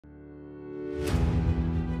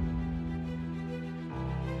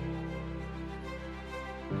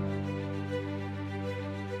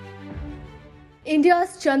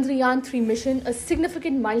India's Chandrayaan-3 mission, a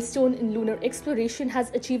significant milestone in lunar exploration, has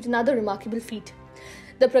achieved another remarkable feat.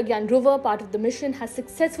 The Pragyan rover, part of the mission, has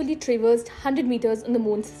successfully traversed 100 meters on the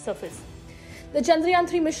moon's surface. The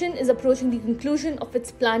Chandrayaan-3 mission is approaching the conclusion of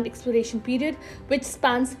its planned exploration period, which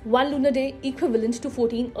spans one lunar day equivalent to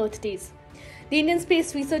 14 Earth days. The Indian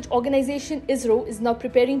Space Research Organisation ISRO is now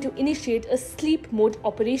preparing to initiate a sleep mode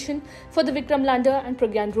operation for the Vikram lander and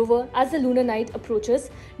Pragyan rover as the lunar night approaches,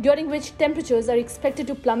 during which temperatures are expected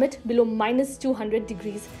to plummet below -200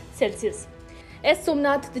 degrees Celsius. S.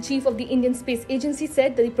 Somnath, the chief of the Indian Space Agency,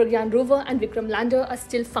 said that the Pragyan rover and Vikram lander are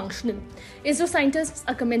still functional. ISRO scientists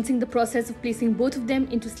are commencing the process of placing both of them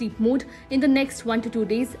into sleep mode in the next 1 to 2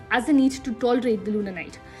 days as a need to tolerate the lunar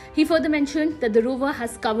night. He further mentioned that the rover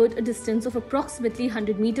has covered a distance of approximately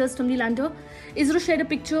 100 meters from the lander. ISRO shared a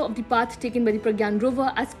picture of the path taken by the Pragyan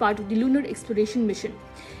rover as part of the lunar exploration mission.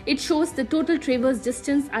 It shows the total traverse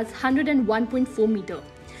distance as 101.4 meters.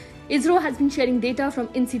 ISRO has been sharing data from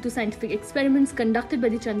in-situ scientific experiments conducted by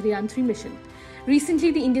the Chandrayaan-3 mission.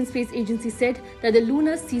 Recently, the Indian Space Agency said that the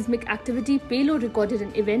lunar seismic activity payload recorded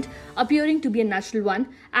an event appearing to be a natural one,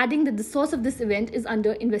 adding that the source of this event is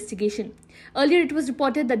under investigation. Earlier, it was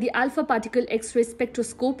reported that the alpha particle X-ray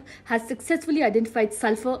spectroscope has successfully identified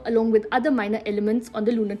sulfur along with other minor elements on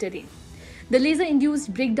the lunar terrain. The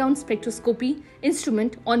laser-induced breakdown spectroscopy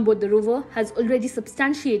instrument on board the rover has already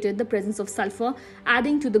substantiated the presence of sulfur,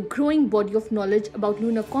 adding to the growing body of knowledge about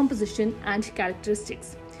lunar composition and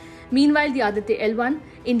characteristics. Meanwhile, the Aditya L1,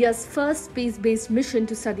 India's first space-based mission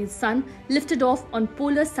to study the sun, lifted off on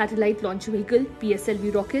Polar Satellite Launch Vehicle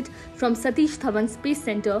 (PSLV) rocket from Satish Dhawan Space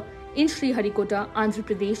Center in Sriharikota, Andhra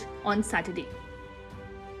Pradesh on Saturday.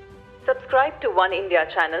 Subscribe to Oneindia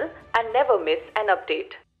channel and never miss an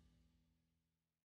update.